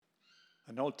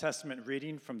An Old Testament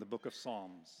reading from the book of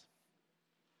Psalms.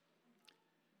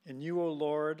 In you, O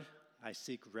Lord, I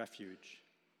seek refuge.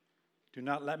 Do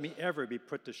not let me ever be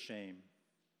put to shame.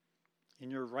 In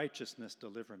your righteousness,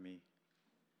 deliver me.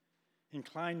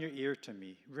 Incline your ear to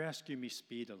me. Rescue me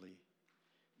speedily.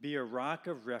 Be a rock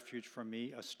of refuge for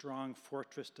me, a strong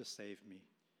fortress to save me.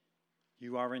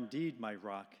 You are indeed my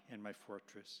rock and my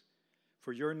fortress.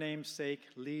 For your name's sake,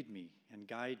 lead me and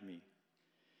guide me.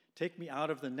 Take me out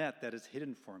of the net that is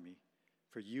hidden for me,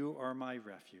 for you are my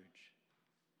refuge.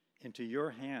 Into your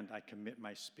hand I commit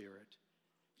my spirit.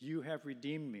 You have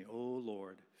redeemed me, O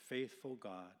Lord, faithful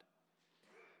God.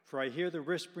 For I hear the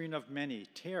whispering of many,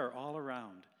 terror all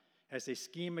around, as they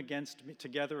scheme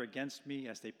together against me,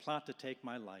 as they plot to take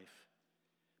my life.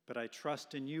 But I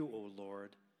trust in you, O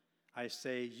Lord. I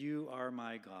say, you are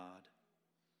my God.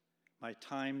 My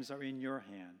times are in your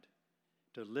hand.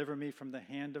 Deliver me from the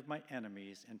hand of my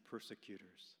enemies and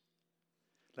persecutors.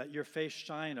 Let your face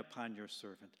shine upon your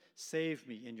servant. Save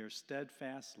me in your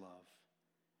steadfast love.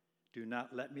 Do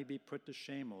not let me be put to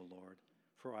shame, O Lord,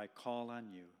 for I call on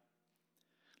you.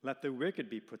 Let the wicked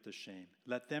be put to shame.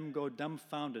 Let them go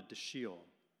dumbfounded to Sheol.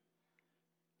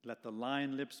 Let the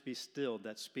lying lips be stilled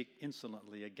that speak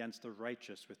insolently against the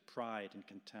righteous with pride and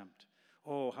contempt.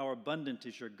 Oh, how abundant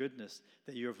is your goodness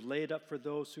that you have laid up for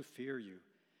those who fear you,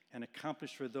 and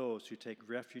accomplished for those who take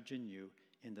refuge in you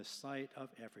in the sight of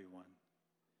everyone.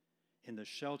 In the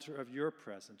shelter of your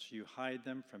presence, you hide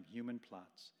them from human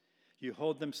plots. You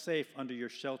hold them safe under your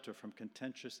shelter from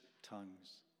contentious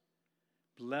tongues.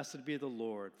 Blessed be the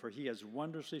Lord, for he has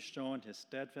wondrously shown his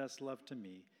steadfast love to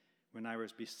me when I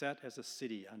was beset as a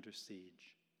city under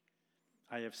siege.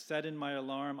 I have said in my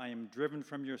alarm, I am driven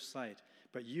from your sight,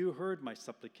 but you heard my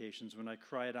supplications when I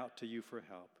cried out to you for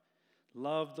help.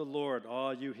 Love the Lord,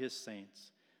 all you his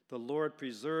saints. The Lord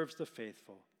preserves the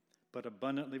faithful, but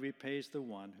abundantly repays the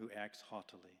one who acts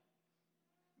haughtily.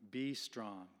 Be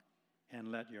strong, and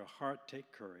let your heart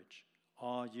take courage,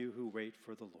 all you who wait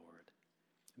for the Lord.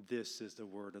 This is the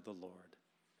word of the Lord.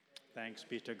 Thanks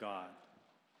be to God.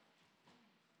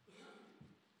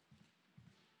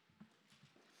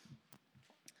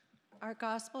 Our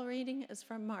gospel reading is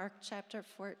from Mark chapter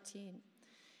 14.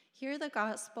 Hear the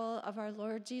gospel of our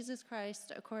Lord Jesus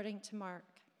Christ according to Mark.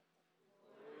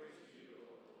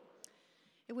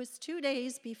 It was 2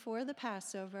 days before the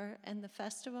Passover and the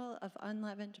festival of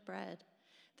unleavened bread.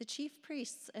 The chief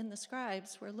priests and the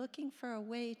scribes were looking for a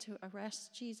way to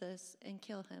arrest Jesus and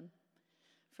kill him.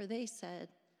 For they said,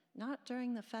 "Not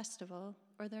during the festival,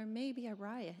 or there may be a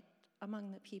riot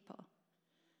among the people."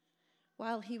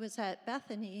 While he was at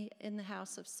Bethany in the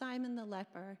house of Simon the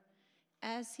leper,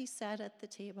 as he sat at the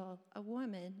table, a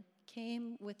woman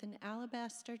came with an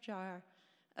alabaster jar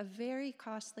of very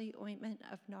costly ointment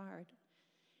of nard,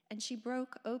 and she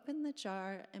broke open the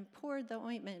jar and poured the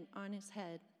ointment on his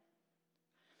head.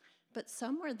 But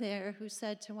some were there who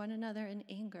said to one another in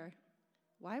anger,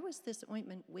 "Why was this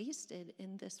ointment wasted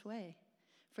in this way?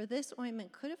 For this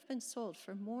ointment could have been sold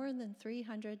for more than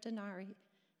 300 denarii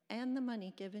and the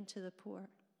money given to the poor."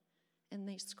 And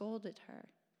they scolded her.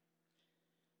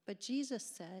 But Jesus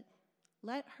said,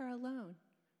 "Let her alone.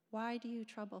 Why do you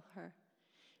trouble her?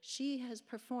 She has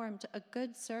performed a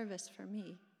good service for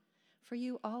me. For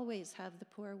you always have the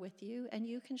poor with you, and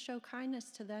you can show kindness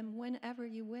to them whenever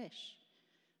you wish.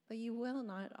 But you will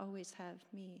not always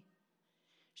have me.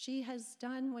 She has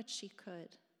done what she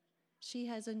could. She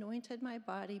has anointed my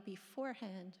body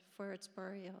beforehand for its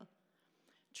burial.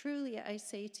 Truly, I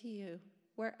say to you,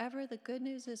 wherever the good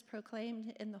news is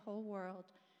proclaimed in the whole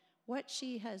world, what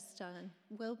she has done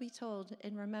will be told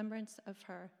in remembrance of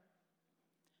her."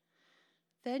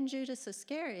 Then Judas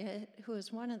Iscariot, who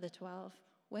was one of the 12,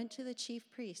 went to the chief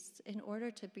priests in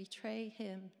order to betray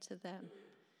him to them.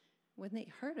 When they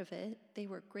heard of it, they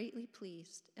were greatly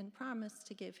pleased and promised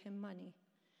to give him money.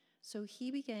 So he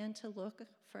began to look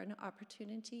for an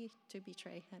opportunity to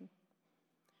betray him.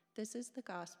 This is the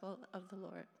gospel of the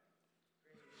Lord.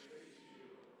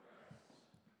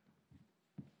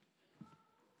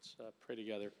 Let's pray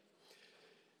together.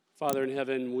 Father in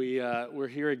heaven, we're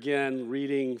here again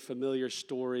reading familiar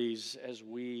stories as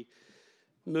we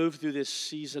move through this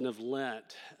season of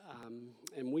Lent.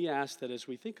 And we ask that as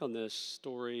we think on this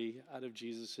story out of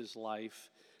Jesus' life,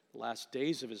 the last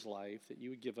days of his life, that you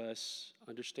would give us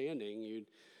understanding. You'd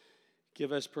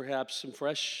give us perhaps some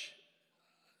fresh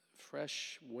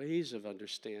ways of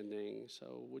understanding.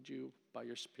 So would you, by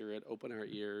your Spirit, open our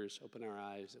ears, open our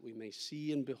eyes, that we may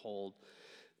see and behold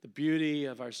the beauty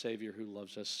of our Savior who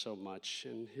loves us so much.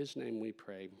 In his name we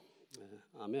pray.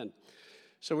 Amen.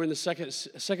 So we're in the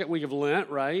second week of Lent,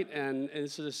 right? And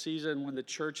this is a season when the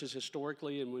church is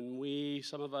historically, and when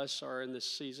some of us are in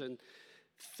this season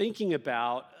thinking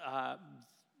about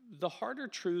the harder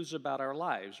truths about our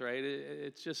lives, right?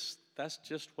 That's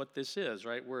just what this is,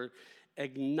 right? We're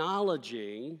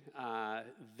acknowledging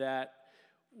that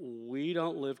we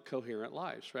don't live coherent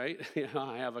lives, right?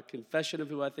 I have a confession of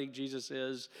who I think Jesus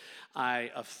is. I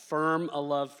affirm a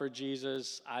love for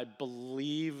Jesus. I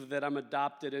believe that I'm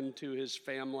adopted into his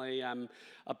family. I'm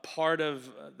a part of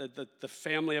the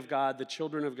family of God, the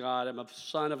children of God. I'm a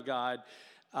son of God.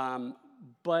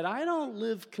 But I don't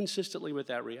live consistently with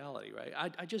that reality, right?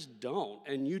 I just don't,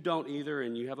 and you don't either,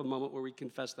 and you have a moment where we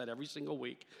confess that every single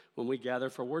week when we gather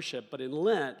for worship. But in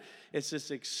Lent, it's this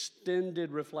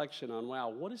extended reflection on, wow,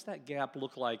 what does that gap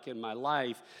look like in my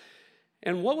life?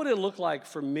 And what would it look like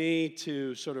for me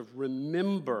to sort of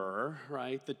remember,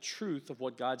 right, the truth of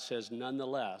what God says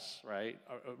nonetheless, right?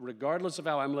 Regardless of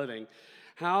how I'm living,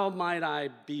 how might I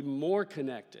be more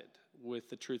connected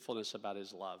with the truthfulness about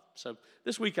his love? So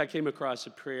this week I came across a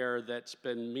prayer that's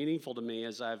been meaningful to me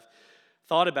as I've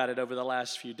thought about it over the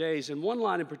last few days. And one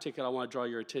line in particular I want to draw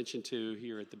your attention to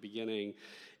here at the beginning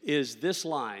is this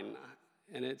line,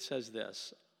 and it says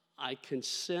this: I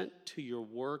consent to your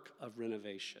work of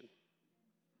renovation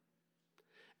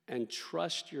and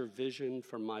trust your vision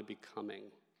for my becoming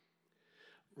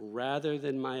rather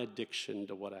than my addiction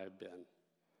to what I've been.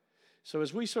 So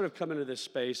as we sort of come into this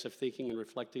space of thinking and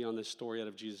reflecting on this story out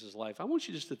of Jesus' life, I want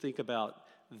you just to think about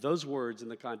those words in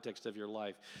the context of your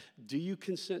life. Do you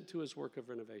consent to his work of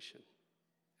renovation?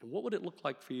 And what would it look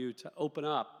like for you to open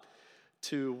up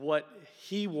to what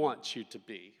he wants you to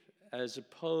be, as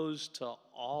opposed to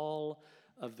all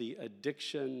of the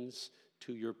addictions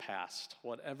to your past,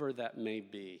 whatever that may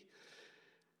be?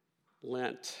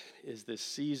 Lent is this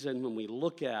season when we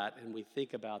look at and we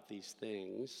think about these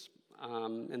things.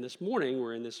 And this morning,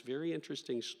 we're in this very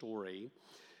interesting story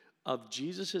of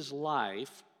Jesus'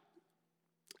 life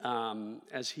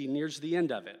as he nears the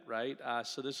end of it, right?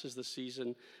 So this is the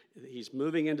season, he's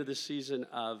moving into the season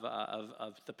of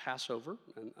the Passover,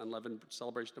 an unleavened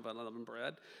celebration of unleavened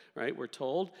bread, right, we're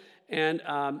told. And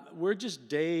we're just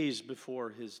days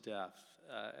before his death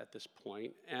at this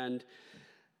point. And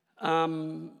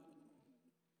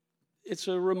it's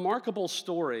a remarkable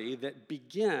story that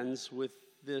begins with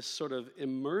this sort of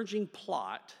emerging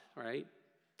plot, right,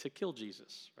 to kill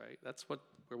Jesus, right? That's where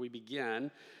we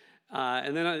begin.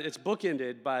 And then it's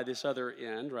bookended by this other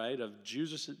end, right, of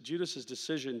Judas's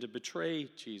decision to betray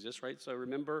Jesus, right? So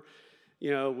remember,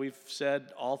 we've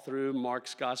said all through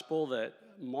Mark's gospel that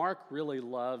Mark really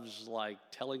loves, like,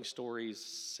 telling stories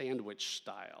sandwich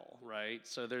style, right?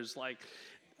 So there's like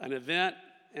an event,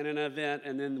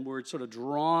 and then we're sort of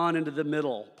drawn into the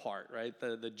middle part, right?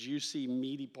 The juicy,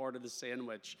 meaty part of the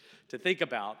sandwich to think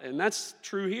about. And that's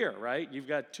true here, right? You've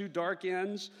got two dark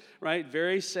ends, right?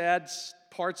 Very sad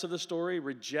parts of the story,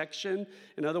 rejection.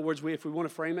 In other words, if we want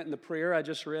to frame it in the prayer I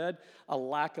just read, a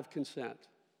lack of consent.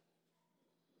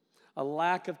 A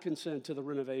lack of consent to the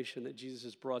renovation that Jesus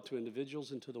has brought to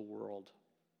individuals and to the world.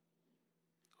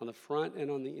 On the front and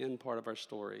on the end part of our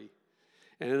story.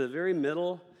 And in the very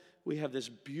middle, we have this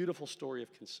beautiful story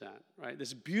of consent, right?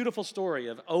 This beautiful story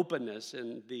of openness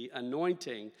and the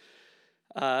anointing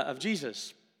of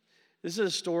Jesus. This is a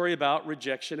story about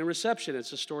rejection and reception.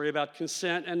 It's a story about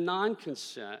consent and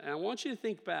non-consent. And I want you to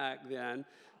think back then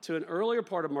to an earlier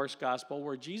part of Mark's gospel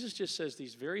where Jesus just says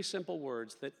these very simple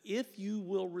words that if you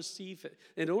will receive it,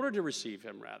 in order to receive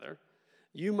him, rather,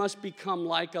 you must become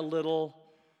like a little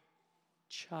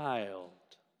child,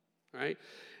 right?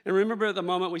 And remember at the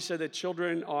moment we said that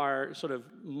children are sort of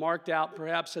marked out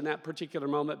perhaps in that particular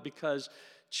moment because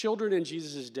children in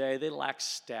Jesus' day, they lacked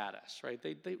status, right?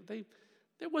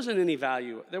 There wasn't any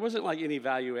value. There wasn't like any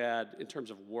value add in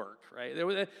terms of work, right?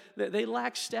 They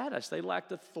lacked status. They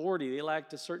lacked authority. They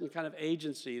lacked a certain kind of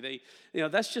agency.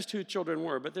 That's just who children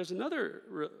were. But there's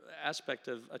another aspect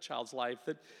of a child's life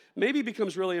that maybe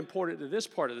becomes really important to this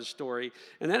part of the story,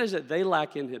 and that is that they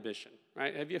lack inhibition.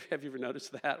 Right? Have you ever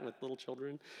noticed that with little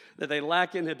children? That they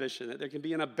lack inhibition, that there can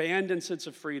be an abandoned sense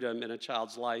of freedom in a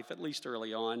child's life, at least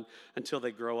early on, until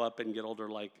they grow up and get older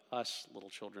like us little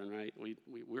children, right?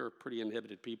 We're pretty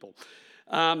inhibited people.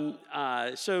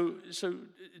 So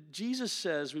Jesus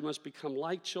says we must become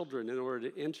like children in order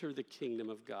to enter the kingdom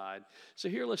of God. So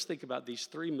here let's think about these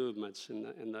three movements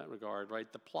in that regard,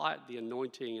 right? The plot, the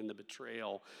anointing, and the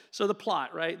betrayal. So the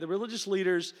plot, right? The religious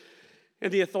leaders,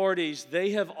 And the authorities,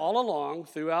 they have all along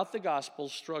throughout the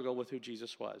Gospels struggled with who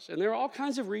Jesus was. And there are all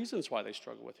kinds of reasons why they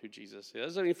struggle with who Jesus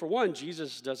is. I mean, for one,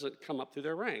 Jesus doesn't come up through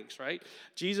their ranks, right?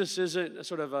 Jesus isn't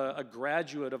sort of a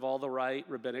graduate of all the right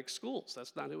rabbinic schools.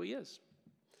 That's not who he is.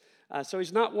 So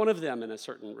he's not one of them in a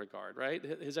certain regard, right?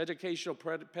 His educational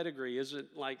pedigree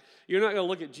isn't like, you're not going to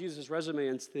look at Jesus' resume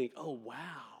and think, oh,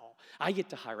 wow, I get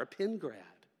to hire a Penn grad.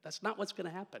 That's not what's going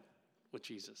to happen with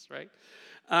Jesus, right?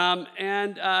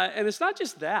 And it's not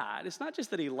just that. It's not just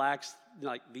that he lacks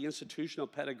like the institutional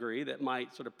pedigree that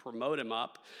might sort of promote him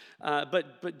up,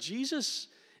 but Jesus.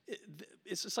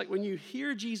 It's just like when you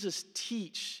hear Jesus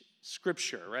teach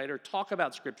Scripture, right, or talk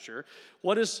about Scripture.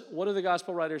 What do the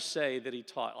gospel writers say that he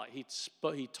taught? Like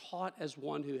he taught as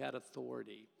one who had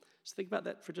authority. Just think about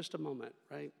that for just a moment,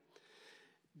 right?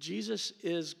 Jesus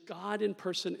is God in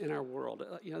person in our world.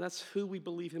 That's who we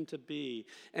believe him to be.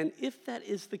 And if that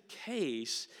is the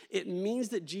case, it means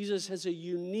that Jesus has a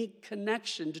unique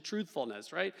connection to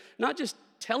truthfulness, right? Not just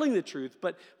telling the truth,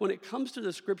 but when it comes to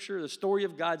the Scripture, the story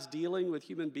of God's dealing with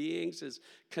human beings, his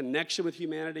connection with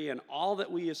humanity, and all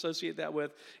that we associate that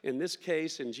with, in this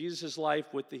case, in Jesus'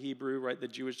 life with the Hebrew, right, the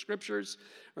Jewish Scriptures,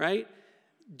 right?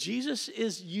 Jesus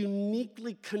is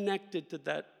uniquely connected to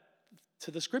that,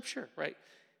 to the Scripture, right?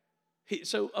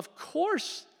 So, of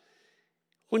course,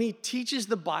 when he teaches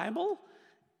the Bible,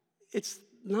 it's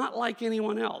not like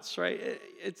anyone else, right?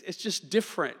 It's just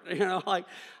different. Like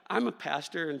I'm a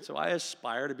pastor, and so I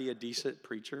aspire to be a decent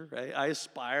preacher, right? I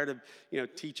aspire to,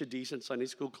 teach a decent Sunday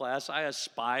school class. I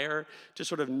aspire to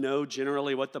sort of know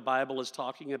generally what the Bible is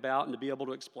talking about and to be able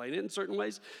to explain it in certain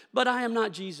ways. But I am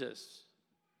not Jesus.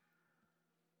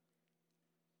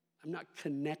 I'm not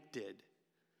connected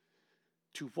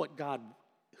to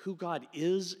who God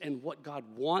is and what God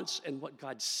wants and what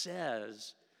God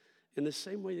says in the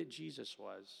same way that Jesus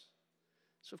was.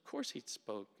 So of course he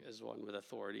spoke as one with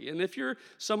authority. And if you're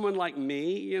someone like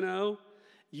me,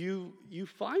 you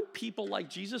find people like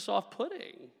Jesus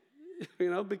off-putting,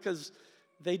 because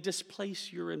they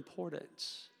displace your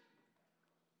importance,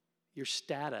 your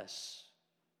status,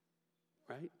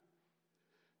 right?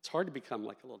 It's hard to become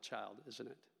like a little child, isn't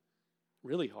it?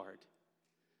 Really hard,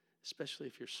 especially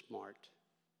if you're smart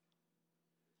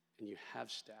and you have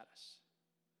status.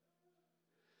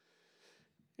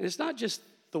 And it's not just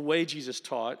the way Jesus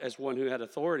taught as one who had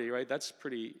authority, right? That's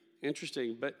pretty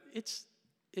interesting, but it's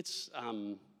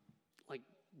like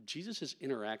Jesus'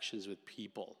 interactions with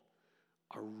people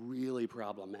are really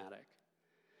problematic.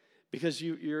 Because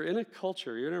you're in a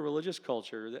culture, you're in a religious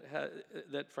culture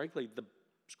that frankly, the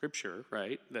Scripture,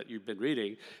 right, that you've been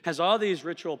reading, has all these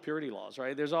ritual purity laws,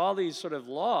 right? There's all these sort of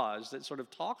laws that sort of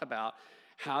talk about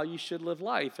how you should live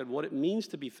life and what it means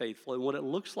to be faithful and what it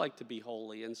looks like to be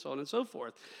holy and so on and so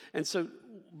forth. And so,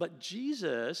 but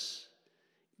Jesus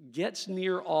gets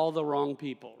near all the wrong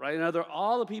people, right?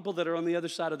 All the people that are on the other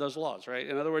side of those laws, right?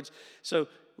 In other words,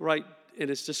 right, and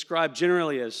it's described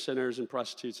generally as sinners and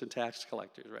prostitutes and tax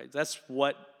collectors, right? That's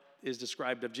what is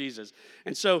described of Jesus.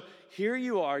 And so here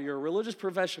you are, you're a religious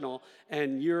professional,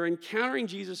 and you're encountering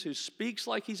Jesus who speaks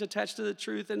like he's attached to the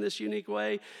truth in this unique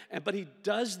way, but he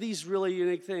does these really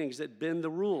unique things that bend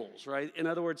the rules, right? In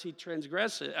other words, he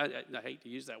transgresses. I hate to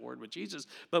use that word with Jesus,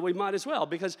 but we might as well,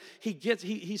 because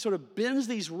he sort of bends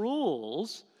these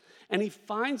rules, and he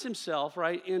finds himself,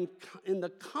 right, in the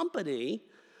company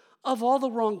of all the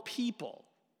wrong people.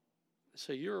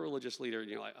 So you're a religious leader,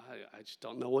 and you're like, I just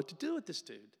don't know what to do with this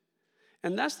dude.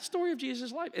 And that's the story of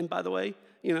Jesus' life. And by the way,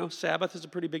 Sabbath is a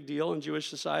pretty big deal in Jewish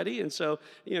society. And so,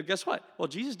 guess what? Well,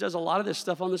 Jesus does a lot of this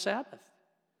stuff on the Sabbath.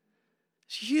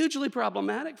 It's hugely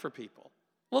problematic for people.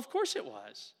 Well, of course it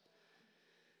was.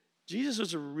 Jesus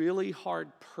was a really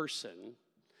hard person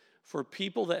for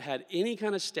people that had any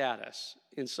kind of status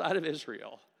inside of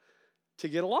Israel to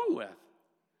get along with.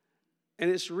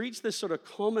 And it's reached this sort of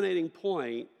culminating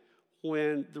point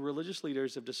when the religious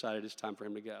leaders have decided it's time for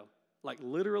him to go. Like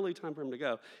literally time for him to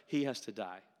go. He has to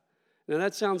die. Now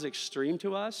that sounds extreme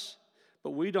to us, but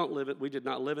we did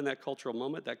not live in that cultural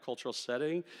moment, that cultural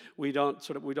setting. We don't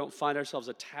find ourselves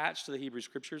attached to the Hebrew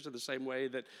Scriptures in the same way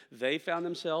that they found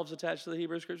themselves attached to the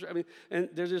Hebrew Scriptures. I mean, and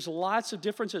there's just lots of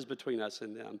differences between us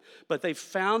and them. But they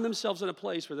found themselves in a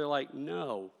place where they're like,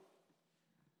 no,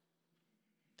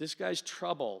 this guy's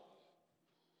trouble.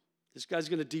 This guy's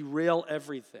going to derail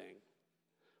everything.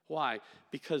 Why?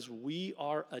 Because we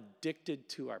are addicted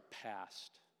to our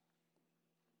past.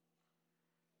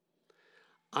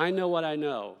 I know what I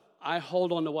know. I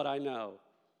hold on to what I know.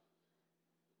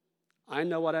 I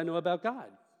know what I know about God.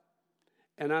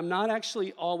 And I'm not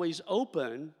actually always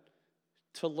open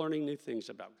to learning new things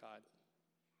about God.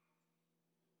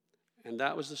 And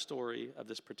that was the story of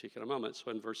this particular moment.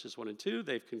 So in verses 1 and 2,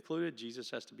 they've concluded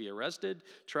Jesus has to be arrested,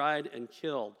 tried, and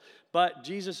killed. But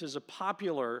Jesus is a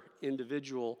popular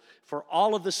individual for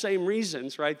all of the same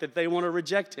reasons, right, that they want to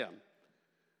reject him.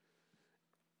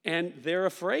 And they're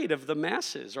afraid of the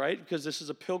masses, right, because this is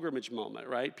a pilgrimage moment,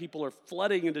 right? People are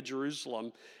flooding into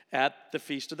Jerusalem at the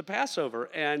Feast of the Passover,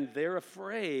 and they're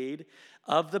afraid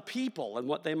of the people and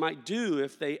what they might do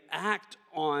if they act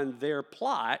on their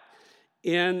plot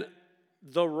in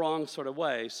the wrong sort of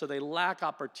way. So they lack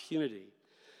opportunity.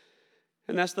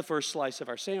 And that's the first slice of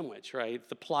our sandwich, right?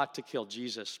 The plot to kill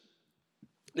Jesus.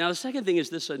 Now, the second thing is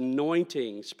this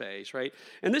anointing space, right?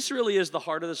 And this really is the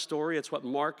heart of the story. It's what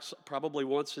Mark probably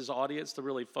wants his audience to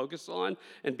really focus on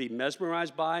and be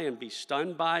mesmerized by and be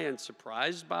stunned by and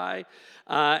surprised by.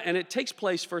 And it takes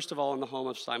place, first of all, in the home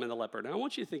of Simon the leper. Now, I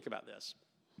want you to think about this.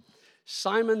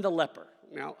 Simon the leper.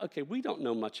 Now, okay, we don't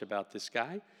know much about this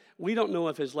guy. We don't know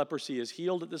if his leprosy is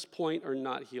healed at this point or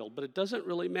not healed, but it doesn't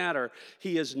really matter.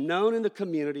 He is known in the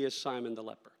community as Simon the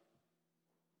leper.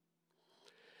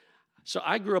 So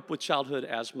I grew up with childhood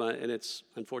asthma, and it's,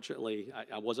 unfortunately,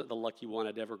 I wasn't the lucky one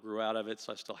that ever grew out of it,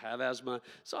 so I still have asthma.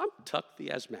 So I'm Tuck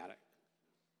the asthmatic.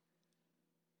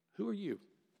 Who are you?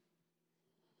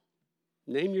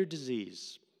 Name your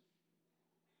disease.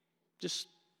 Just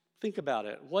think about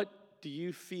it. What do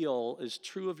you feel is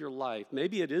true of your life?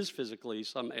 Maybe it is physically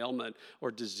some ailment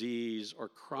or disease or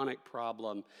chronic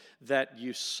problem that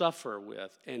you suffer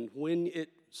with. And when it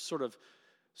sort of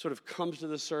comes to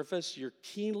the surface, you're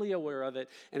keenly aware of it,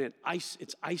 and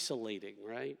it's isolating,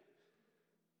 right?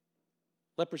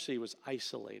 Leprosy was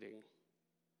isolating,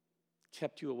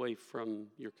 kept you away from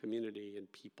your community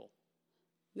and people.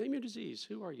 Name your disease.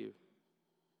 Who are you?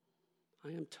 I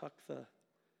am Tuck the...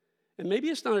 And maybe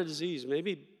it's not a disease.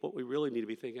 Maybe what we really need to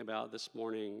be thinking about this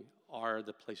morning are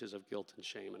the places of guilt and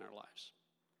shame in our lives.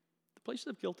 The places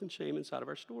of guilt and shame inside of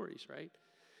our stories, right?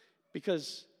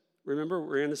 Because remember,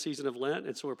 we're in the season of Lent,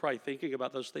 and so we're probably thinking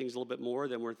about those things a little bit more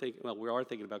than we're thinking. Well, we are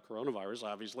thinking about coronavirus,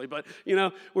 obviously, but,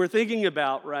 we're thinking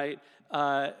about, right?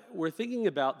 We're thinking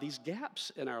about these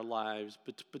gaps in our lives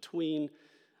between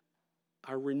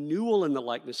our renewal in the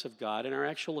likeness of God and our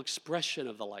actual expression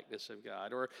of the likeness of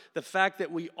God, or the fact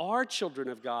that we are children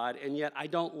of God and yet I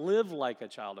don't live like a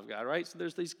child of God, right? So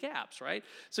there's these gaps, right?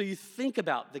 So you think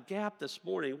about the gap this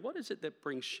morning. What is it that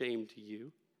brings shame to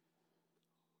you?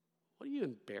 What are you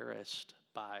embarrassed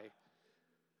by?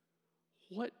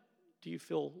 What do you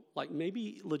feel like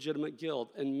maybe legitimate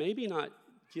guilt, and maybe not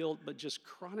guilt, but just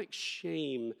chronic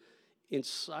shame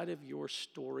inside of your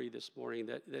story this morning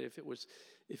that if it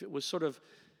was sort of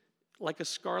like a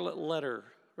scarlet letter,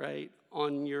 right,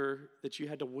 that you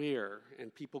had to wear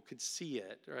and people could see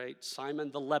it, right?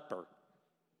 Simon the leper,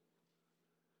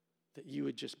 that you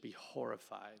would just be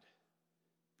horrified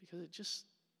because it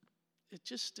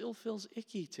just still feels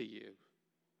icky to you.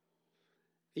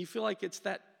 You feel like it's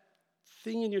that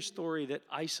thing in your story that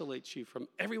isolates you from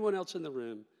everyone else in the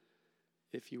room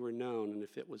if you were known and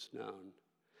if it was known.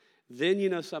 Then you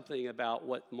know something about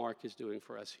what Mark is doing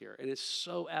for us here. And it's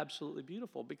so absolutely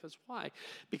beautiful. Because why?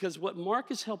 Because what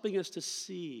Mark is helping us to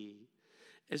see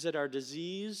is that our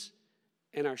disease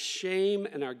and our shame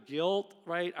and our guilt,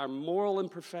 right, our moral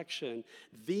imperfection,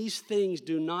 these things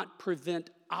do not prevent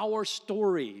our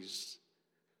stories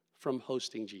from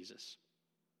hosting Jesus.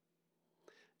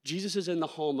 Jesus is in the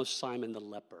home of Simon the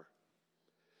leper.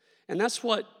 And that's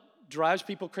what drives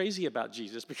people crazy about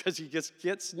Jesus, because he just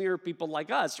gets near people like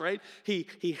us, right? He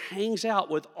hangs out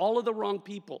with all of the wrong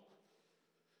people.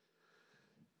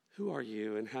 Who are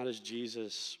you, and how does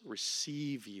Jesus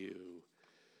receive you?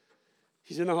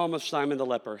 He's in the home of Simon the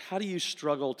leper. How do you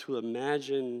struggle to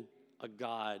imagine a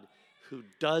God who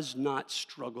does not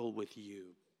struggle with you?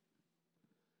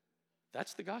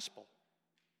 That's the gospel.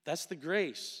 That's the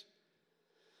grace.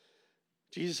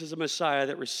 Jesus is a Messiah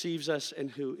that receives us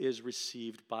and who is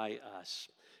received by us.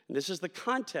 And this is the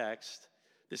context,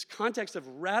 this context of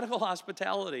radical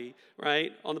hospitality,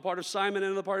 right, on the part of Simon and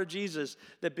on the part of Jesus,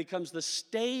 that becomes the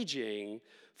staging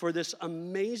for this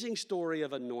amazing story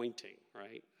of anointing,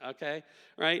 right, okay,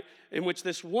 right, in which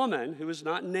this woman, who is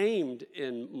not named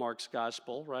in Mark's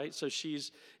gospel, right, so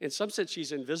she's, in some sense,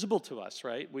 she's invisible to us,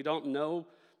 right? We don't know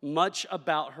much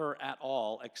about her at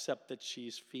all except that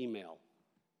she's female.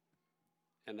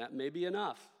 And that may be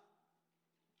enough.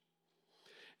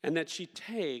 And that she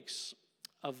takes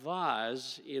a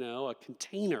vase, a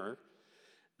container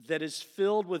that is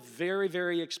filled with very,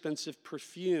 very expensive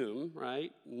perfume,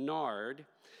 right, nard,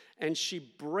 and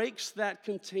she breaks that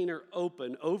container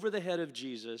open over the head of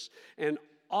Jesus, and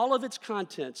all of its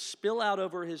contents spill out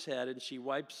over his head, and she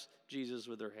wipes Jesus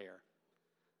with her hair.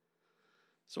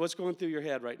 So what's going through your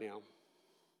head right now?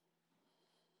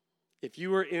 If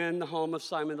you were in the home of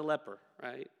Simon the leper,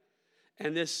 right,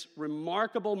 and this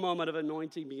remarkable moment of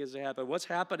anointing begins to happen, what's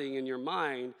happening in your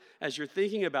mind as you're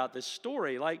thinking about this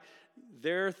story? Like,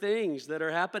 there are things that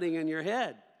are happening in your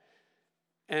head.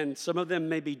 And some of them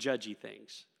may be judgy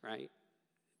things, right?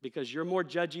 Because you're more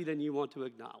judgy than you want to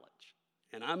acknowledge.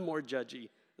 And I'm more judgy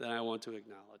than I want to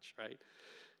acknowledge, right?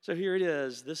 So here it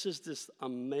is. This is this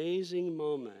amazing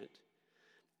moment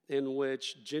in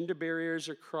which gender barriers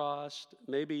are crossed,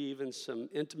 maybe even some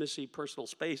intimacy, personal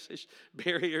space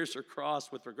barriers are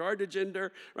crossed with regard to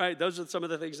gender, right? Those are some of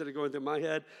the things that are going through my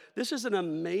head. This is an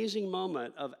amazing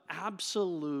moment of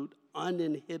absolute,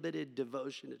 uninhibited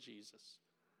devotion to Jesus.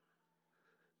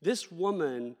 This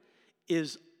woman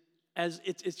is,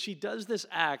 she does this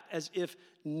act as if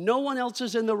no one else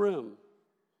is in the room.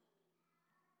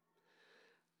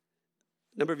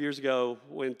 A number of years ago,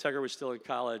 when Tucker was still in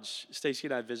college, Stacy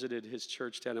and I visited his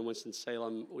church down in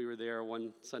Winston-Salem. We were there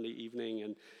one Sunday evening,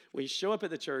 and we show up at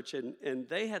the church, and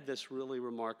they had this really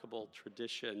remarkable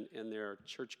tradition in their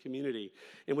church community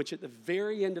in which at the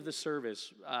very end of the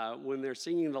service, when they're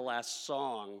singing the last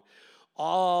song,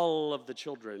 all of the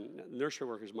children, nursery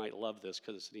workers might love this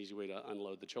because it's an easy way to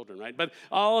unload the children, right? But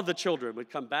all of the children would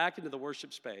come back into the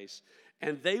worship space,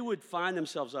 and they would find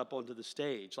themselves up onto the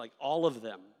stage, like all of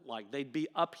them. Like they'd be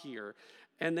up here,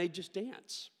 and they'd just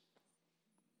dance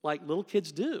like little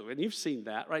kids do. And you've seen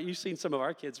that, right? You've seen some of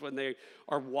our kids when they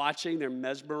are watching, they're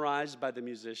mesmerized by the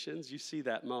musicians. You see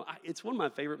that moment. It's one of my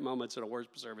favorite moments in a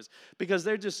worship service because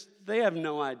they have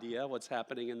no idea what's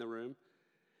happening in the room.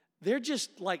 They're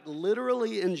just like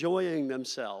literally enjoying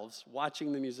themselves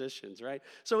watching the musicians, right?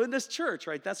 So in this church,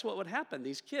 right, that's what would happen,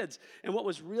 these kids. And what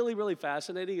was really, really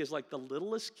fascinating is like the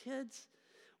littlest kids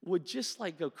would just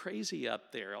like go crazy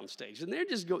up there on stage. And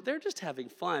they're just having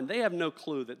fun. They have no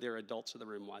clue that there are adults in the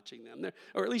room watching them.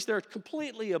 Or at least they're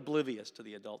completely oblivious to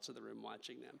the adults in the room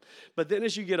watching them. But then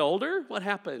as you get older, what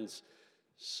happens?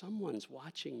 Someone's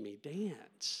watching me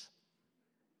dance.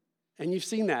 And you've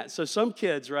seen that. So some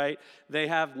kids, right, they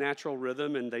have natural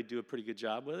rhythm and they do a pretty good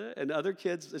job with it. And other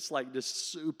kids, it's like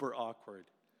just super awkward.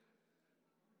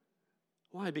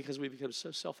 Why? Because we become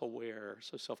so self-aware,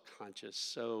 so self-conscious,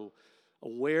 so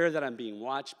aware that I'm being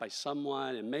watched by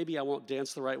someone, and maybe I won't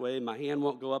dance the right way, my hand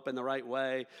won't go up in the right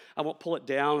way, I won't pull it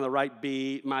down on the right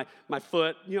beat, my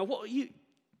foot,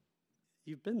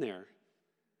 you've been there.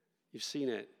 You've seen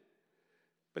it.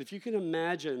 But if you can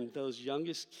imagine those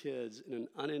youngest kids in an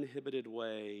uninhibited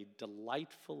way,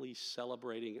 delightfully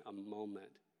celebrating a moment,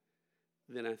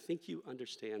 then I think you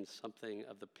understand something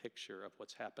of the picture of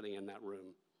what's happening in that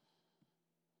room.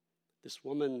 This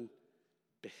woman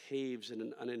behaves in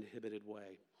an uninhibited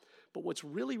way. But what's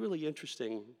really, really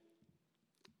interesting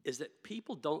is that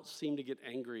people don't seem to get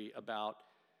angry about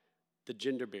the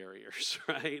gender barriers,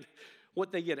 right?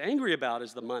 What they get angry about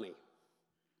is the money.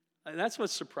 And that's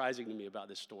what's surprising to me about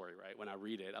this story, right? When I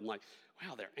read it, I'm like,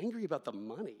 wow, they're angry about the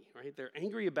money, right? They're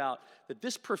angry about that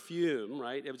this perfume,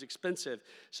 right? It was expensive.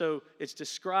 So it's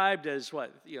described as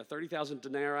 30,000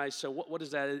 denarii. So what is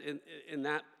that in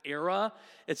that era?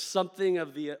 It's something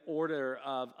of the order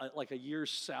of like a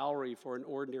year's salary for an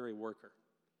ordinary worker.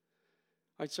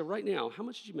 All right, so right now, how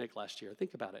much did you make last year?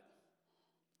 Think about it.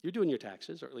 You're doing your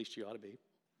taxes, or at least you ought to be.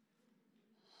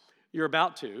 You're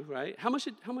about to, right? How much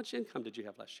income did you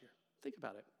have last year? Think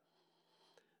about it.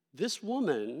 This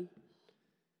woman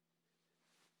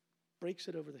breaks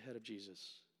it over the head of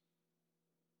Jesus.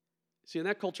 See, in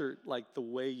that culture, like the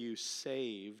way you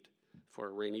saved for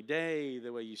a rainy day,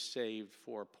 the way you saved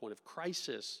for a point of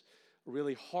crisis, a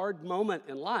really hard moment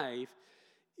in life,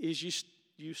 is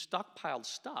you stockpiled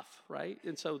stuff, right?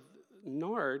 And so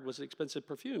nard was an expensive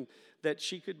perfume that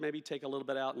she could maybe take a little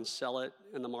bit out and sell it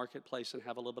in the marketplace and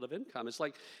have a little bit of income. It's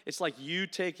like you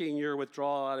taking your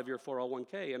withdrawal out of your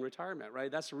 401k in retirement,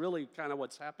 right? That's really kind of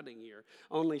what's happening here.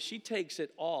 Only she takes it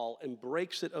all and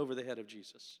breaks it over the head of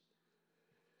Jesus.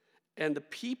 And the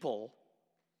people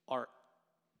are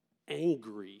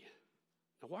angry.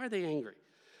 Now, why are they angry?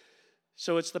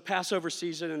 So it's the Passover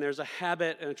season, and there's a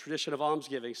habit and a tradition of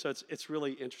almsgiving. So it's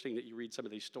really interesting that you read some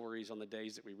of these stories on the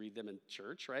days that we read them in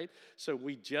church, right? So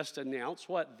we just announced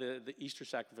the Easter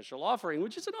sacrificial offering,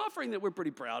 which is an offering that we're pretty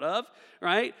proud of,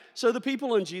 right? So the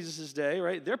people in Jesus' day,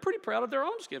 right, they're pretty proud of their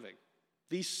almsgiving,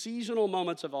 these seasonal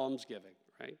moments of almsgiving,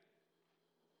 right?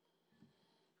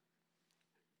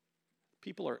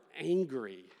 People are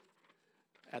angry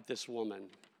at this woman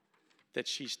that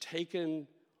she's taken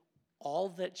all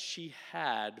that she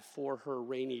had for her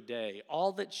rainy day,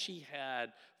 all that she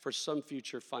had for some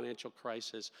future financial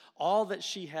crisis, all that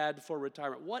she had for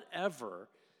retirement, whatever,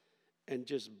 and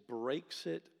just breaks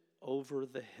it over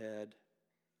the head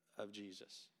of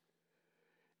Jesus.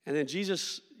 And then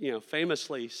Jesus,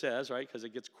 famously says, right, because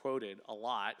it gets quoted a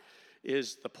lot,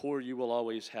 is the poor you will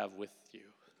always have with you,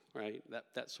 right?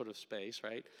 That sort of space,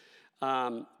 right?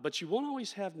 But you won't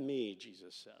always have me,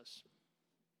 Jesus says.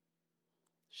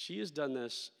 She has done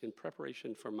this in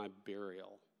preparation for my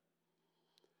burial.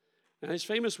 Now, his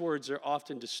famous words are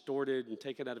often distorted and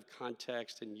taken out of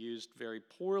context and used very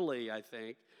poorly, I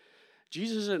think.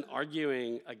 Jesus isn't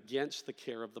arguing against the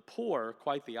care of the poor,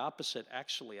 quite the opposite,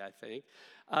 actually, I think.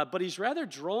 But he's rather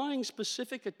drawing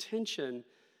specific attention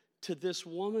to this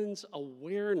woman's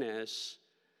awareness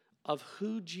of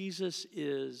who Jesus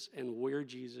is and where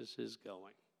Jesus is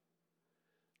going.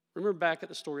 Remember back at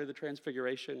the story of the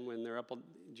Transfiguration when they're up on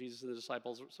Jesus and the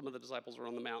disciples, some of the disciples are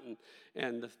on the mountain,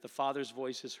 and the Father's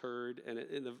voice is heard, and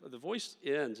the voice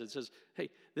ends. It says, hey,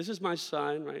 this is my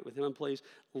son, right, with him in place.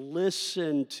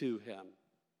 Listen to him.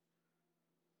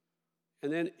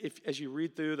 And then as you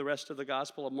read through the rest of the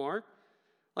Gospel of Mark,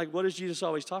 like what is Jesus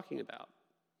always talking about?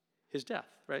 His death,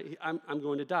 right? I'm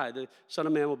going to die. The Son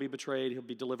of Man will be betrayed. He'll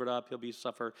be delivered up. He'll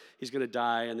suffer. He's going to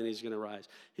die, and then he's going to rise.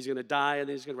 He's going to die, and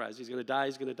then he's going to rise. He's going to die,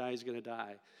 he's going to die, he's going to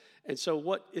die. And so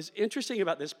what is interesting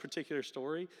about this particular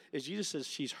story is Jesus says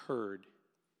she's heard.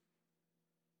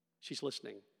 She's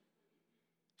listening.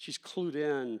 She's clued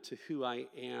in to who I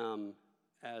am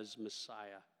as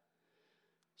Messiah.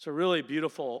 It's a really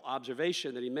beautiful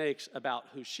observation that he makes about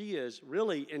who she is,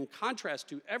 really in contrast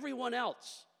to everyone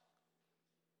else.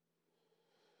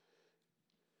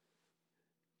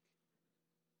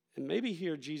 And maybe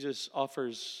here Jesus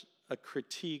offers a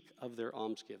critique of their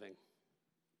almsgiving.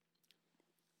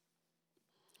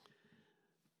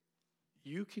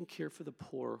 You can care for the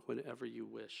poor whenever you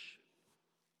wish.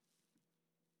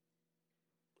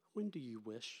 When do you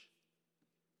wish?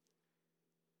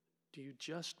 Do you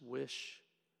just wish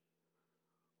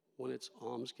when it's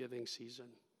almsgiving season?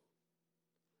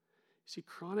 See,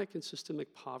 chronic and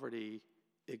systemic poverty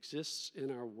exists in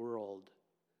our world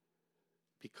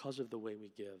because of the way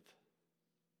we give.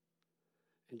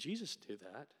 And Jesus knew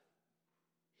that.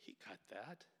 He got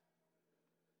that.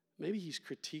 Maybe he's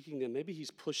critiquing them. Maybe he's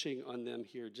pushing on them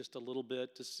here just a little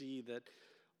bit to see that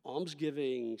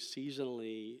almsgiving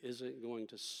seasonally isn't going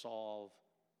to solve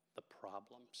the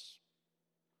problems.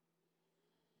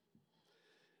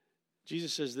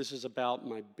 Jesus says, this is about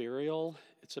my burial.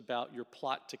 It's about your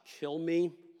plot to kill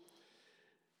me.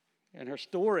 And her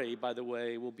story, by the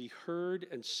way, will be heard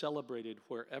and celebrated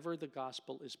wherever the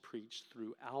gospel is preached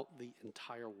throughout the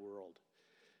entire world.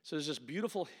 So there's this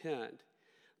beautiful hint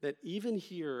that even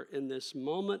here in this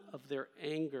moment of their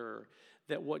anger,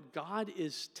 that what God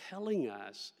is telling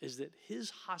us is that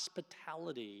his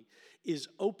hospitality is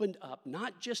opened up,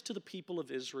 not just to the people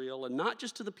of Israel and not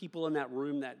just to the people in that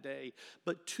room that day,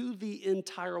 but to the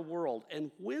entire world. And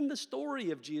when the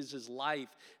story of Jesus' life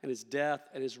and his death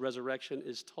and his resurrection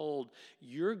is told,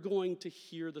 you're going to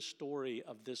hear the story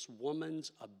of this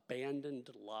woman's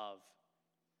abandoned love.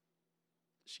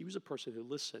 She was a person who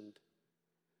listened.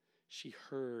 She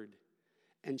heard,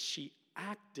 and she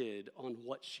acted on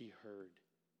what she heard.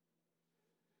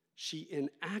 She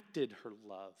enacted her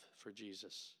love for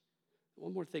Jesus.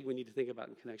 One more thing we need to think about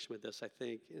in connection with this, I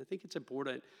think it's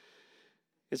important.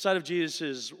 Inside of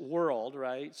Jesus' world,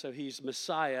 right? So he's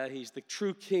Messiah, he's the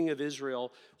true king of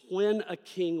Israel. When a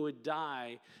king would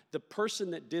die, the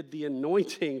person that did the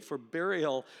anointing for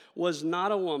burial was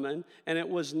not a woman, and it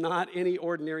was not any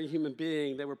ordinary human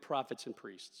being. They were prophets and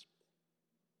priests.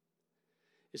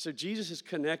 And so Jesus is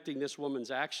connecting this woman's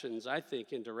actions, I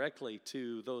think, indirectly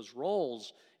to those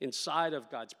roles inside of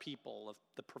God's people, of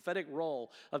the prophetic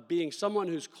role of being someone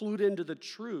who's clued into the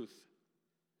truth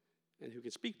and who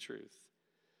can speak truth,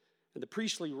 and the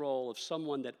priestly role of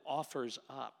someone that offers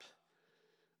up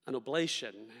an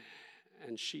oblation,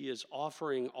 and she is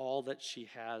offering all that she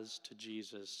has to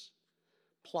Jesus.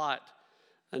 Plot,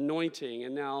 anointing,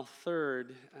 and now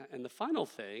third, and the final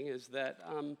thing is that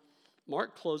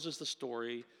Mark closes the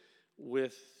story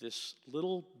with this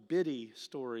little bitty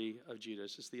story of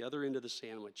Judas. It's the other end of the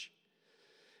sandwich.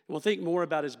 And we'll think more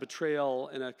about his betrayal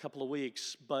in a couple of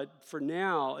weeks, but for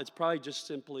now, it's probably just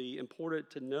simply important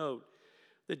to note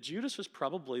that Judas was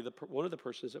probably one of the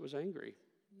persons that was angry.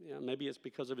 Maybe it's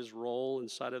because of his role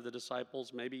inside of the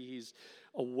disciples. Maybe he's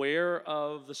aware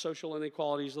of the social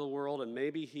inequalities of the world, and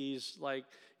maybe he's like,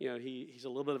 he's a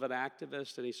little bit of an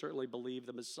activist, and he certainly believed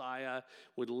the Messiah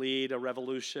would lead a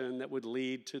revolution that would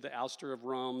lead to the ouster of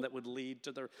Rome, that would lead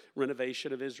to the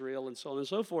renovation of Israel, and so on and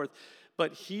so forth.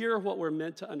 But here, what we're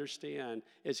meant to understand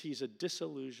is he's a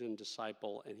disillusioned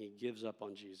disciple, and he gives up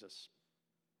on Jesus.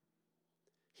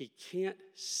 He can't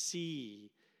see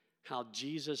how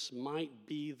Jesus might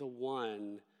be the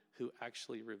one who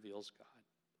actually reveals God,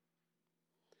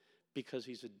 because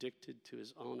he's addicted to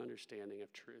his own understanding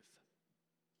of truth.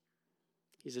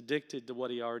 He's addicted to what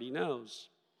he already knows.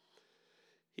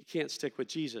 He can't stick with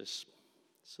Jesus.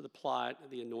 So the plot,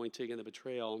 the anointing, and the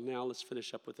betrayal. Now let's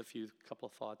finish up with a couple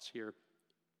of thoughts here.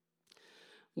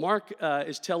 Mark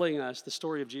is telling us the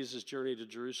story of Jesus' journey to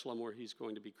Jerusalem, where he's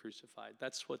going to be crucified.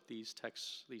 That's what these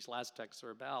last texts are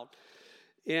about.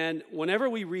 And whenever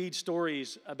we read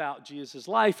stories about Jesus'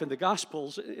 life in the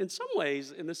Gospels, in some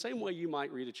ways, in the same way you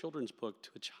might read a children's book to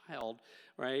a child,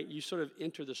 right? You sort of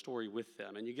enter the story with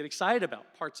them, and you get excited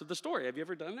about parts of the story. Have you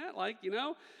ever done that? Like,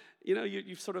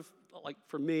 you sort of, like,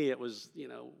 for me, it was,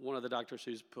 one of the Dr.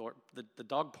 Seuss, the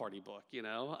Dog Party book,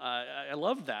 I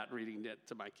loved that, reading it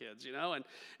to my kids,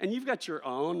 and you've got your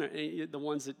own, the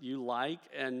ones that you like,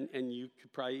 and you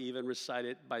could probably even recite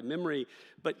it by memory.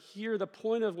 But here, the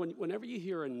point of whenever you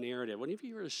hear a narrative, whenever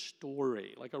you hear a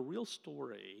story, like a real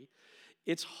story,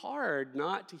 it's hard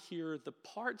not to hear the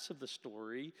parts of the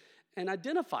story and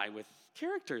identify with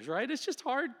characters, right? It's just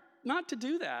hard not to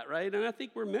do that, right? And I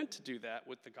think we're meant to do that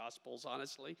with the Gospels,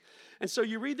 honestly. And so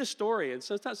you read the story, and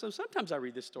sometimes I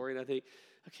read the story and I think,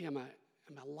 okay, am I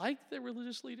like the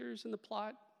religious leaders in the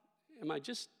plot? Am I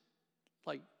just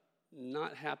like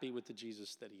not happy with the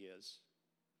Jesus that he is?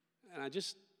 And I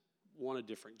just want a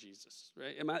different Jesus,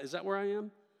 right? Is that where I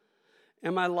am?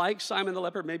 Am I like Simon the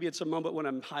leper? Maybe it's a moment when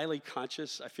I'm highly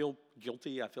conscious. I feel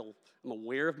guilty. I'm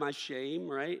aware of my shame,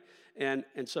 right? And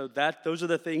so those are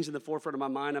the things in the forefront of my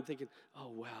mind. I'm thinking, oh,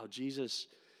 wow, Jesus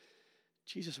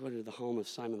went into the home of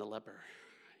Simon the leper.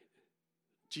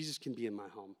 Jesus can be in my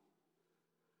home.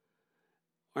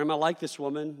 Or am I like this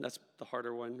woman? That's the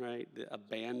harder one, right? The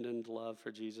abandoned love for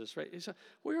Jesus, right? So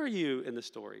where are you in the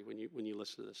story when you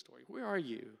listen to this story? Where are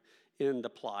you in the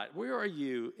plot? Where are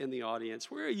you in the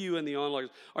audience? Where are you in the onlookers?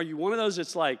 Are you one of those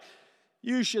that's like,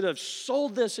 you should have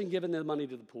sold this and given the money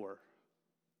to the poor?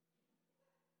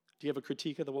 Do you have a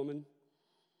critique of the woman?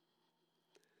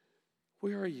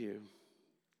 Where are you?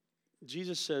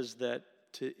 Jesus says that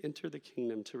to enter the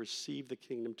kingdom, to receive the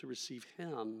kingdom, to receive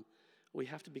him, we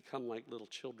have to become like little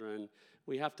children.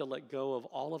 We have to let go of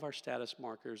all of our status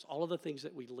markers, all of the things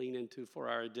that we lean into for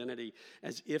our identity,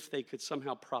 as if they could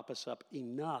somehow prop us up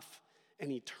enough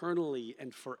and eternally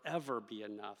and forever be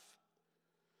enough.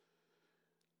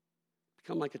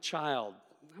 Become like a child.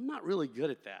 I'm not really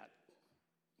good at that,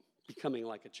 becoming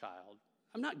like a child.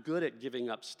 I'm not good at giving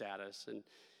up status and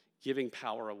giving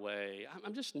power away.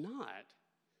 I'm just not.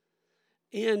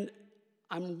 And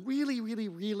I'm really, really,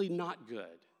 really not good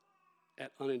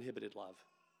at uninhibited love.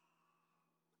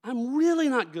 I'm really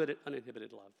not good at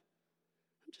uninhibited love.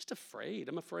 I'm just afraid.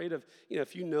 I'm afraid of,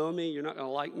 if you know me, you're not going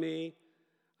to like me.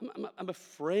 I'm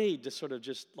afraid to sort of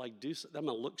just like do something. I'm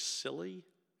going to look silly,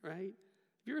 right?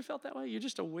 Have you ever felt that way? You're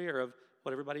just aware of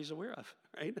what everybody's aware of,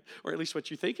 right? Or at least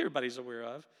what you think everybody's aware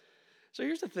of. So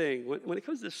here's the thing. When it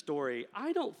comes to this story,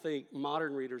 I don't think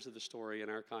modern readers of the story in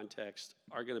our context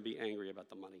are going to be angry about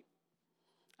the money.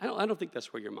 I don't think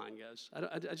that's where your mind goes.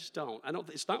 I just don't.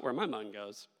 It's not where my mind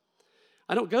goes.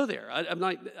 I don't go there. I'm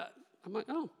like,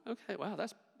 oh, okay, wow,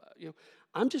 that's,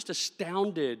 I'm just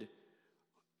astounded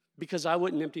because I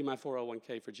wouldn't empty my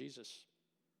 401k for Jesus.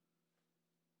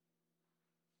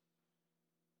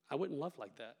 I wouldn't love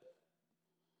like that.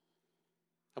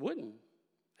 I wouldn't.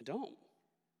 I don't.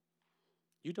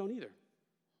 You don't either.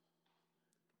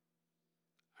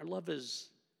 Our love is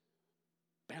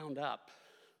bound up,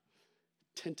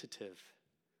 tentative.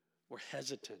 We're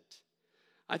hesitant.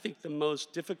 I think the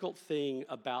most difficult thing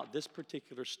about this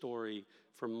particular story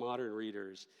for modern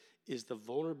readers is the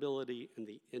vulnerability and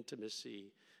the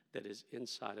intimacy that is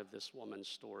inside of this woman's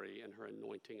story and her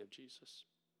anointing of Jesus.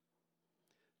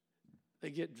 They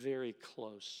get very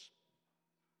close.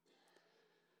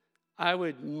 I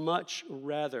would much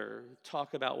rather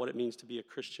talk about what it means to be a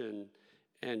Christian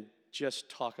and just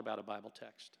talk about a Bible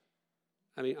text.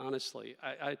 I mean, honestly,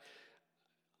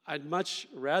 I'd much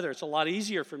rather. It's a lot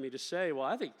easier for me to say, well,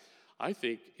 I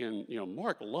think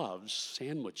Mark loves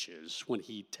sandwiches when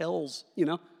he tells,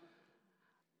 wow,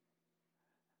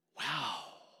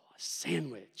 a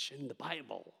sandwich in the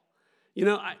Bible.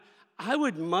 I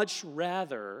would much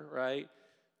rather, right,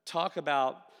 talk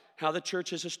about how the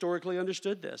church has historically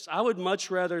understood this. I would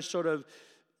much rather sort of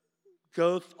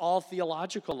go all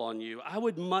theological on you. I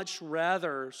would much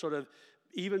rather sort of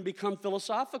even become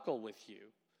philosophical with you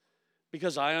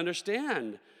because I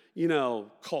understand,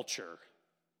 culture.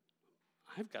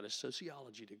 I've got a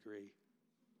sociology degree.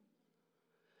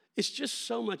 It's just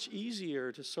so much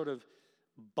easier to sort of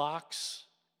box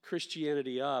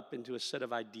Christianity up into a set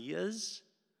of ideas,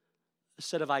 a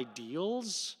set of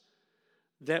ideals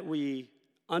that we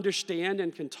understand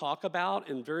and can talk about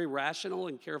in very rational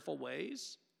and careful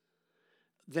ways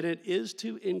than it is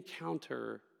to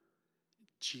encounter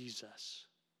Jesus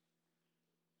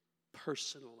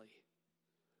personally,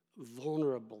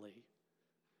 vulnerably,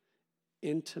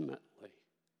 intimately,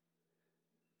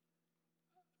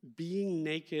 being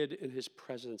naked in his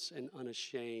presence and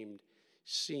unashamed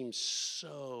seems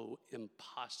so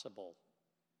impossible.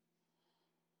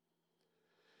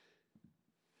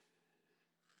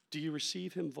 Do you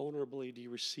receive him vulnerably? Do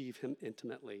you receive him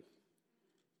intimately?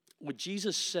 Would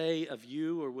Jesus say of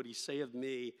you, or would he say of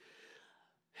me,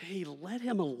 hey, let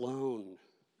him alone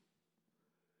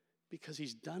because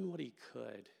he's done what he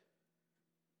could?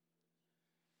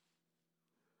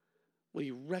 Will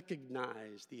you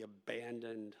recognize the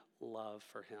abandoned love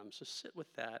for him? So sit with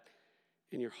that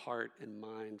in your heart and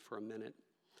mind for a minute.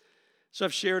 So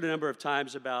I've shared a number of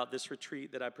times about this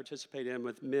retreat that I participate in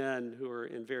with men who are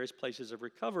in various places of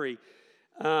recovery.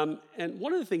 And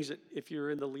one of the things that, if you're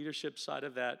in the leadership side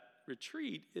of that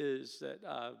retreat, is that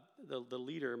the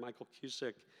leader, Michael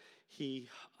Cusick, he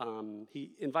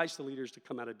invites the leaders to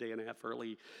come out a day and a half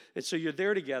early. And so you're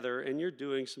there together, and you're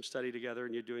doing some study together,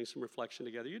 and you're doing some reflection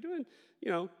together. You're doing,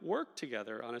 work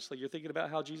together, honestly. You're thinking about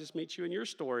how Jesus meets you in your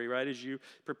story, right, as you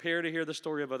prepare to hear the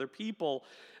story of other people.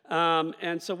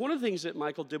 And so one of the things that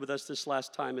Michael did with us this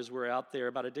last time as we're out there,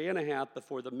 about a day and a half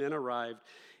before the men arrived,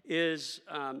 is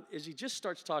he just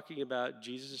starts talking about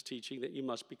Jesus' teaching that you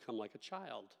must become like a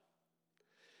child.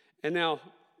 And now,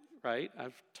 right,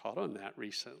 I've taught on that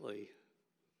recently.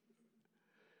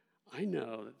 I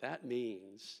know that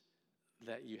means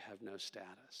that you have no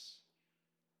status.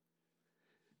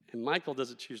 And Michael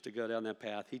doesn't choose to go down that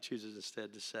path. He chooses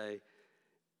instead to say,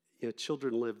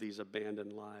 children live these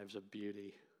abandoned lives of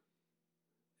beauty.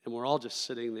 And we're all just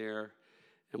sitting there,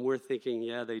 and we're thinking,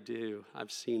 yeah, they do.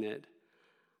 I've seen it.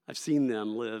 I've seen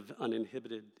them live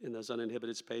uninhibited in those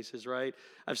uninhibited spaces, right?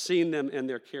 I've seen them in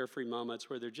their carefree moments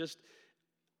where they're just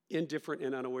indifferent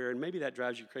and unaware. And maybe that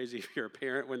drives you crazy if you're a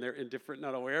parent when they're indifferent and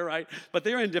unaware, right? But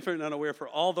they're indifferent and unaware for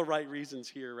all the right reasons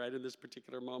here, right, in this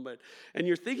particular moment. And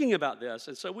you're thinking about this.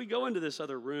 And so we go into this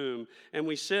other room, and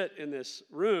we sit in this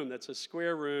room that's a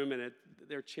square room, and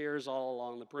there are chairs all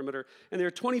along the perimeter. And there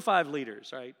are 25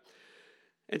 leaders, right?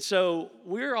 And so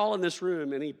we're all in this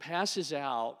room, and he passes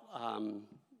out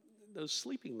those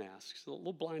sleeping masks, the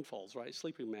little blindfolds, right?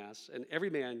 Sleeping masks. And every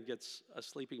man gets a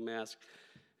sleeping mask.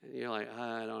 And you're like,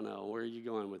 I don't know. Where are you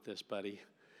going with this, buddy?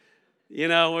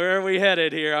 Where are we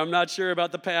headed here? I'm not sure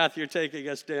about the path you're taking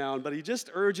us down. But he just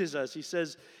urges us. He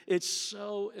says, it's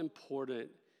so important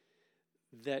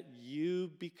that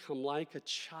you become like a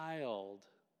child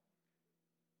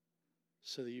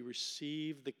so that you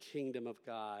receive the kingdom of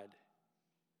God,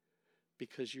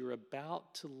 because you're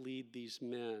about to lead these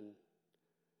men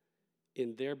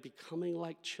in their becoming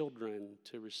like children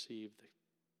to receive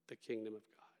the kingdom of God.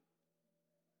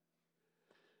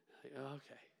 Like,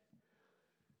 okay.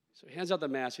 So he hands out the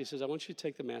mask. He says, I want you to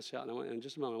take the mask out, and in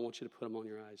just a moment, I want you to put them on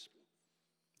your eyes.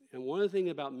 And one of the things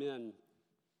about men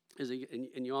is,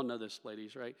 and you all know this,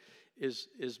 ladies, right, is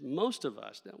most of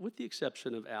us, now with the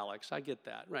exception of Alex, I get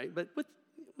that, right, but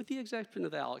with the exception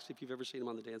of Alex, if you've ever seen him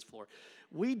on the dance floor,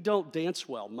 we don't dance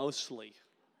well, mostly.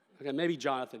 Okay, maybe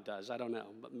Jonathan does, I don't know,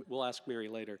 but we'll ask Mary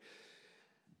later.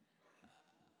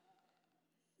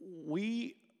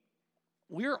 We're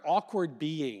awkward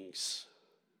beings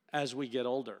as we get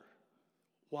older.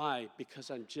 Why? Because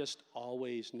I just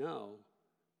always know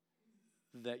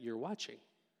that you're watching.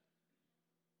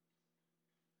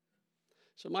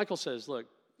 So Michael says, look,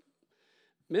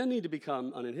 men need to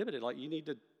become uninhibited. Like, you need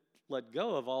to let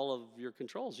go of all of your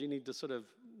controls. You need to sort of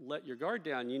let your guard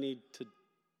down. You need to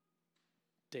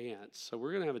dance. So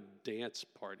we're going to have a dance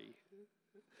party.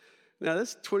 Now,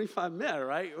 this is 25 men,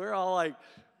 right? We're all like,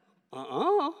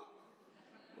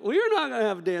 we're not going to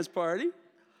have a dance party.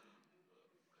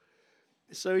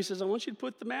 So he says, I want you to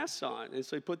put the masks on. And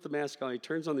so he put the mask on. He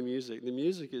turns on the music. The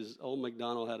music is Old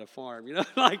MacDonald Had a Farm.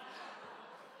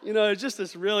 It's just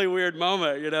this really weird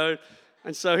moment,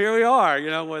 And so here we are,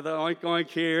 with an oink, oink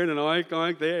here and an oink,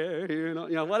 oink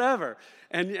there, whatever.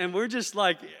 And we're just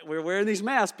like, we're wearing these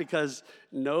masks because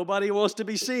nobody wants to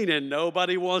be seen and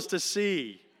nobody wants to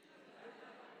see.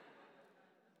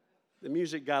 The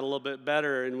music got a little bit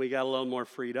better and we got a little more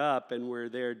freed up and we're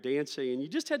there dancing. And you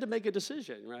just had to make a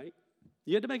decision, right?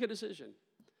 You had to make a decision.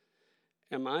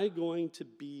 Am I going to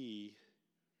be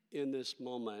in this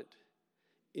moment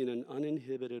in an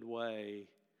uninhibited way?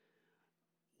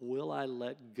 Will I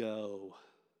let go?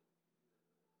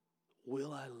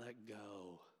 Will I let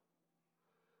go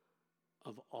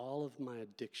of all of my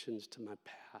addictions to my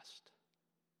past?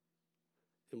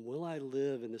 And will I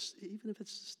live in this, even if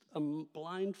it's just a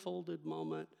blindfolded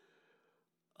moment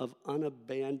of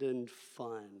unabandoned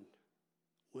fun,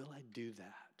 will I do that?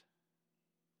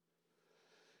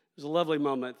 It was a lovely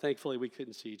moment. Thankfully, we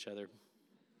couldn't see each other.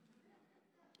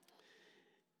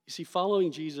 You see,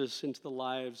 following Jesus into the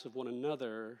lives of one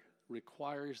another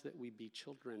requires that we be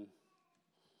children,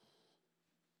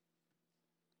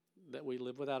 that we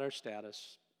live without our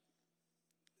status,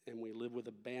 and we live with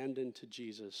abandon to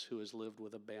Jesus, who has lived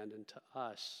with abandon to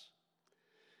us.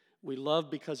 We love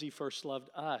because he first loved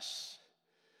us.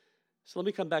 So let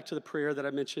me come back to the prayer that I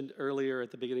mentioned earlier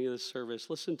at the beginning of the service.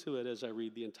 Listen to it as I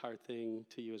read the entire thing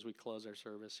to you as we close our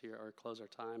service here, or close our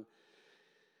time.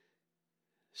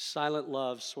 Silent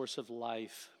love, source of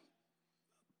life,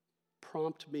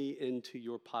 prompt me into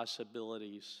your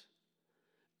possibilities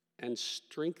and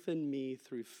strengthen me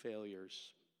through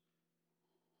failures.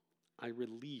 I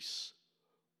release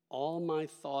all my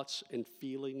thoughts and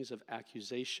feelings of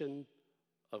accusation,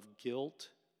 of guilt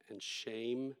and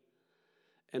shame,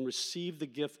 and receive the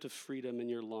gift of freedom in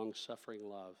your long-suffering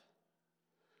love.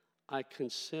 I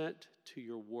consent to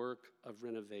your work of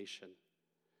renovation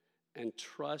and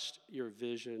trust your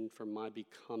vision for my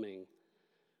becoming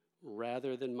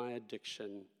rather than my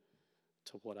addiction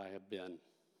to what I have been.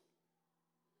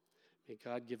 May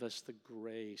God give us the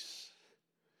grace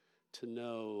to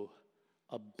know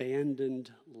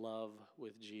abandoned love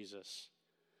with Jesus,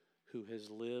 who has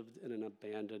lived in an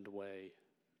abandoned way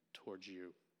towards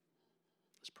you.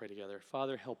 Let's pray together.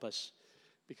 Father, help us,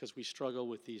 because we struggle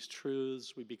with these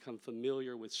truths. We become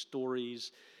familiar with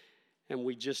stories, and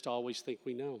we just always think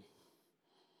we know.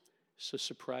 So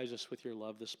surprise us with your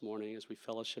love this morning as we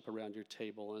fellowship around your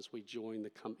table, as we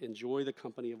enjoy the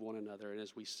company of one another, and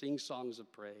as we sing songs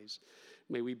of praise.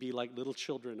 May we be like little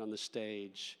children on the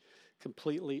stage,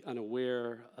 completely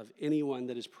unaware of anyone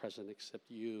that is present except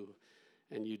you,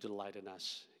 and you delight in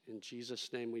us. In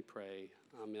Jesus' name we pray.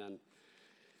 Amen.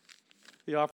 The